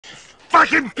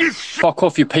Fuck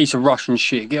off, you piece of Russian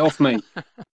shit. Get off me.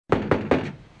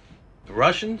 The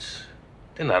Russians?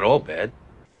 They're not all bad.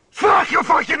 Fuck your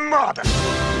fucking mother!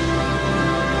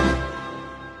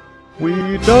 We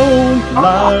don't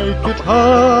like it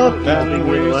up and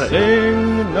we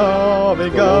sing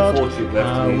Navigat.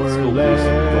 Our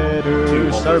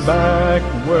letters are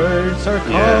backwards, our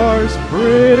cars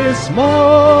pretty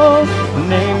small.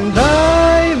 Named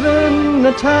Ivan,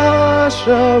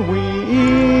 Natasha, we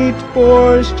eat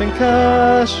borscht and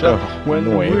kasha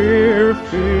when we're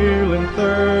feeling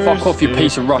thirsty. Fuck off, you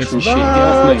piece of Russian shit. Get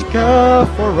off me. Vodka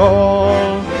for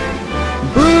all.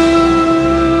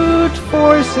 Brute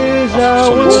forces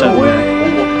our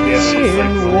way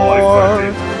in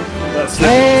war.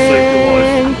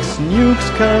 Tanks, nukes,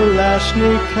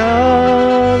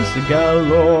 Kalashnikovs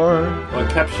galore. One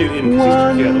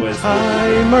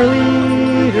time our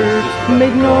leader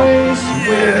made noise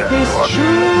with his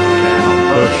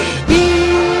troops. Be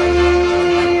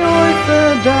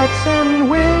orthodox and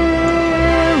wear a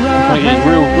hat.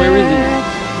 Where is it?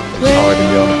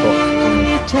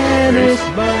 Tennis,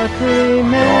 but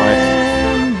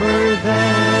remember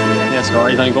that. Yeah,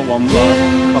 sorry, he's only got one in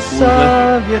couple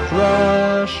Soviet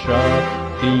Russia,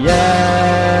 the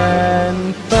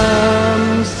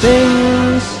anthem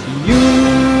sings you.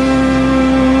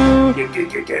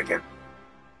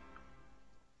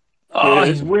 Oh,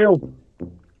 his wheel.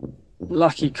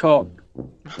 Lucky cock.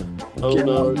 Oh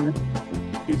no.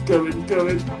 He's going.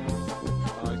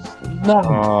 No.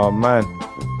 Oh man.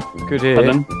 Good hit.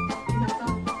 Pardon?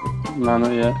 No,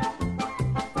 not yet.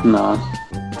 No.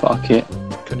 Fuck it.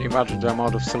 Can you imagine the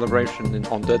amount of celebration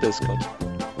on the Discord?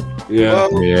 Yeah.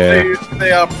 Well, Yeah.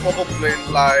 they are probably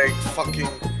like fucking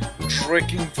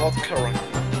drinking vodka right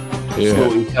now. Yeah.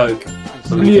 Snorting coke.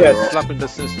 Yes. Slapping the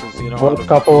sisters, you know.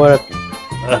 Vodka for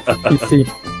PC.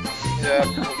 Yeah,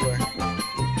 probably.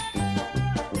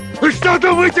 Вы что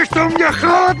думаете, что мне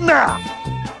холодно?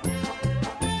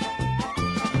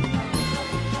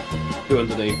 Two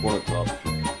underneath, one at top.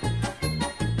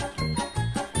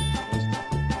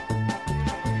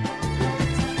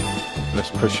 Let's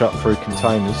push up through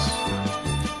containers.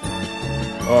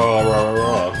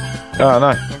 Oh, Oh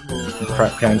no.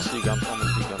 Crap cans. Honestly guns.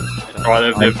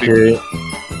 Right, Thank you.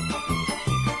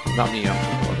 Not me, I'm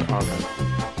talking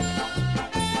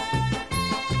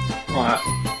Right.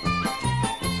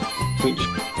 Which?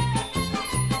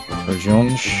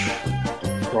 Revenge.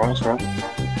 Right, right.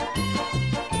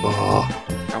 Oh,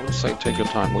 I would say take your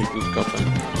time, we've got them.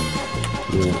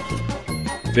 yeah.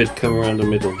 Vid, come around the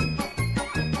middle.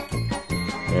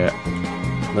 Yeah.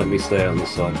 Let me stay on the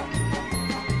side.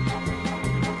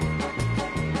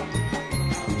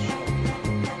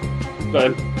 Got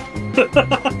him.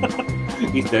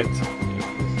 He's dead.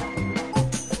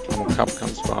 One more cup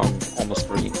comes from almost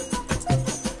free.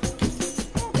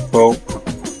 Well.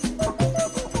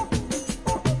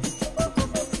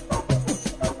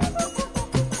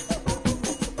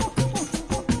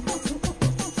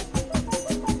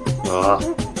 Ah,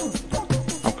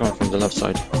 I'm coming from the left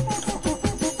side.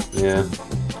 yeah.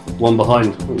 One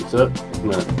behind. What's that?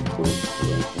 No.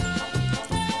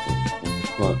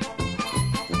 Right.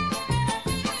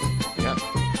 Yeah.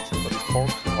 Somebody's pork.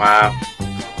 Wow.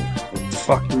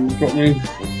 Fucking got me.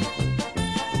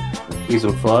 He's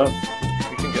on fire.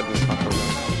 We can get this fucker.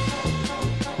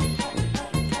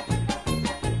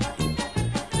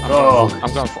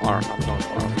 I'm going for R.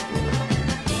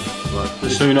 Right. The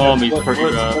tsunami's pretty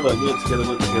Work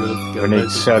together. We need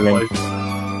selling.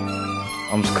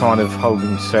 I'm kind of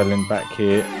holding selling back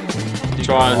here.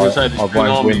 Try as I say, I the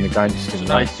won't win tsunami. against him. It's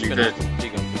though. nice to do.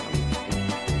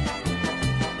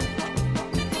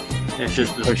 It's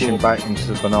just the Pushing score. back into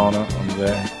the banana. I'm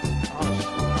there.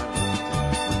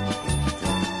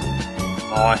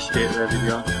 Nice hit there, did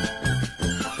you?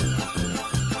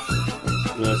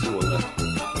 No, it's all left.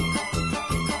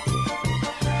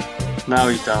 Now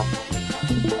he's down.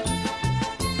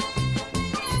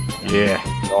 Yeah,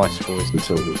 nice boys.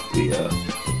 Until the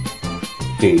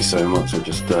thingy so much, I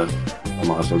just I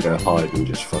might as well go hide and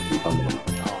just fucking pummel them.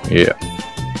 Yeah.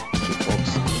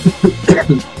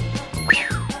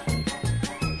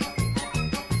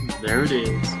 There it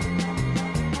is.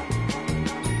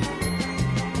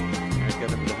 Get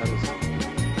him the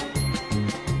headers.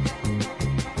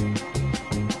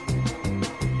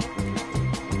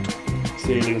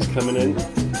 Ceiling's coming in.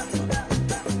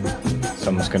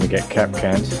 Someone's going to get cap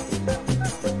cans.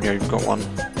 Yeah, you've got one.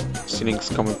 Ceiling's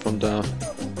coming from the.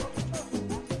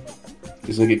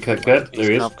 He's gonna get cut. There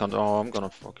he is. Oh, I'm gonna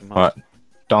fuck him up. Right,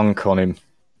 dunk on him.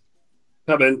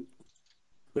 Come in.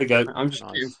 There you go. I'm just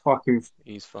Nice. getting fucking.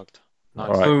 He's fucked. Nice.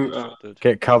 Alright. Who,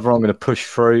 Get cover. I'm going to push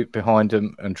through behind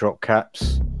him and drop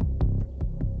caps.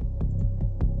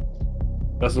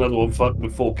 That's another one fucking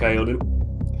with 4K on him.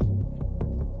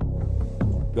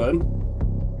 Got him?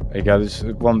 There you go. There's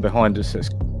one behind us. Let's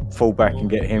fall back and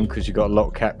get him because you've got a lot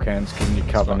of cap cans giving you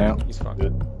cover now. He's fine.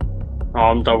 Good. oh,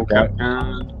 I'm double Yeah. cap.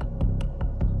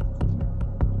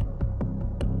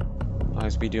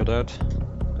 Nice video, Dad.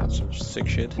 That's some sick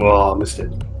shit. Oh, I missed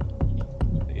it.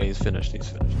 Yeah, he's finished. He's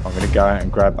finished. I'm going to go out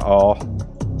and grab R.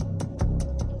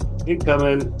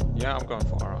 Incoming. Yeah, I'm going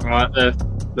for R. Right,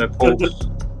 they're porks.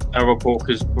 Our pork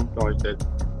is dead.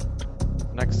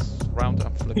 Next round,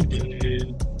 I'm flipping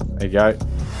you. There you go.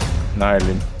 Nail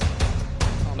him.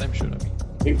 Oh, let him shoot at me.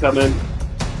 Incoming.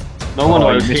 No one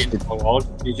Oh, knows you hitting missed so hard.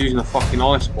 He's using a fucking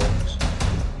ice box.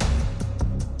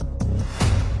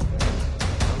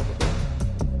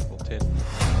 Full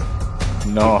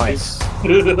 10. Nice.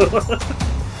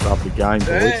 Lovely game, boys.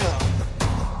 Damn.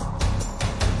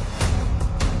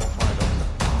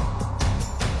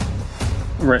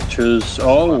 Riches.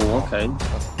 Oh, okay.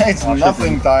 It's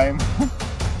nothing time.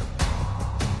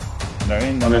 They're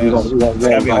in the I mean, we middle. got It's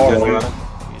gonna be one hard back for there, you.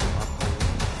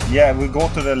 right? Yeah, we go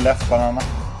to the left banana.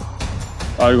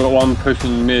 Oh, you got one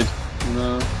pushing mid.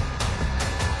 No.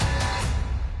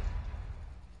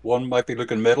 One might be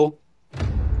looking middle.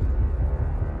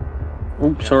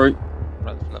 Oops, sorry.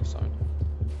 Left side.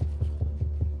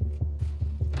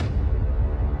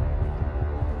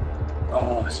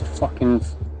 Oh, it's fucking.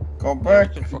 Go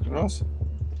back. Yeah, fucking Ross.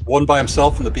 One by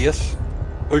himself in the base.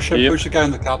 Push him, Yep. push the guy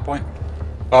in the cap point.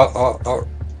 So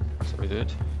we do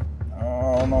it.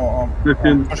 Oh no, I'm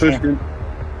Pushing, pushing. pushing.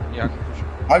 Yeah, I can push him.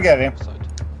 I'll get him. Left side.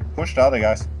 Push the other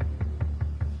guys.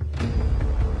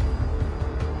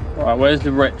 Right, where's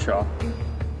the retro?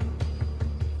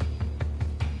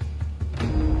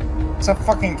 It's a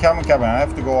fucking cabin. I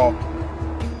have to go out.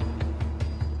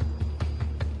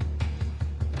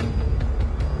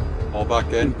 All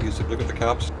back in. Use to look at the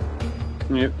caps.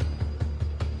 Yep.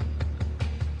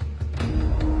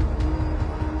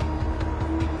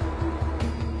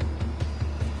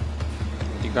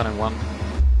 You're gunning one.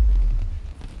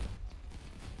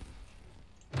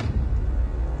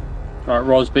 Right,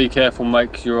 Ros, be careful,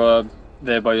 mate, 'cause you're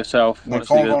there by yourself. The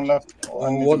Honestly, phone going left.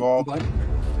 I need to go One out. back.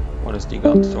 One is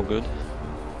D-gun, so good.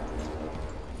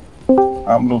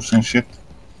 I'm losing shit.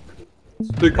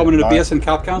 Two coming in the Nice. base and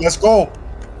cap can. Let's go.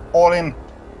 All in.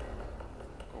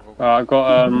 I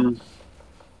got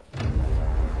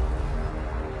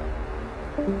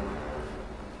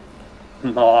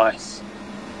Nice.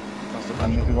 I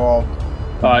need to go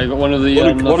out. You got one of the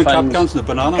One the in cap fangs. cans and the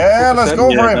banana. Yeah, let's go.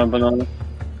 Yeah, for him. no banana.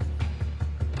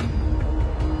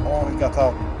 Oh, he got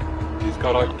out. He's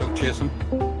got out. Don't chase him.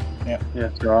 Yeah,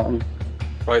 it's right.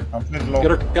 Right. I'm pretty low.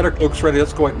 Get our cloaks ready.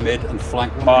 Let's go out mid and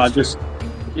flank one. Oh, of these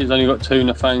he's only got two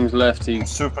Nafangs left. I'm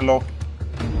super low.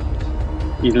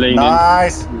 He's leaning.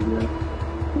 Nice. Yeah.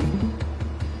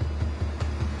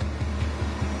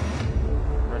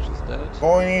 Rush is dead.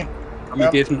 Going in. two.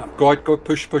 I'm getting. Go out. Go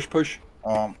push.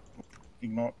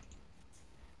 Ignore.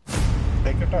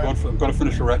 Take your I'm time. going to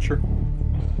finish a retcher.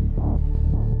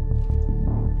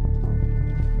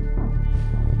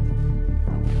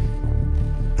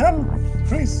 Help,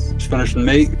 Chris. He's finishing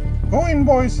me. Go in,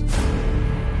 boys.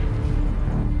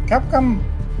 Capcom.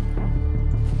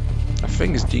 I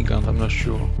think it's D-gun, I'm not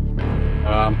sure.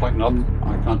 I'm pointing up.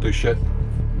 I can't do shit.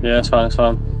 Yeah, it's fine, it's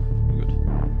fine. Good.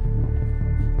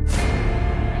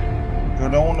 You're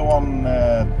the only one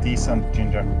decent,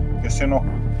 Ginger. Yes, you know.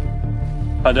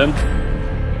 Pardon?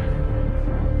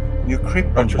 You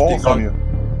crippled Roger's both of decon. you.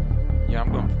 Yeah,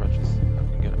 I'm going for Rutgers. I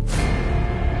can get it.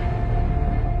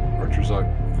 Retcher's out.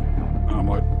 I'm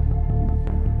out.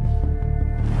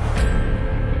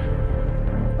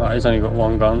 Right, he's only got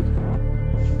one gun.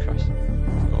 Christ.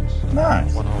 Got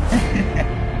Nice. one hole.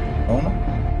 Oh no.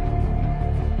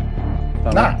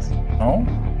 Done Nice. No.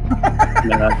 it.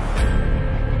 Yeah.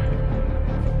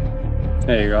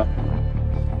 There you go.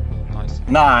 Nice.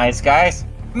 Nice, guys.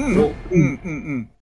 Cool.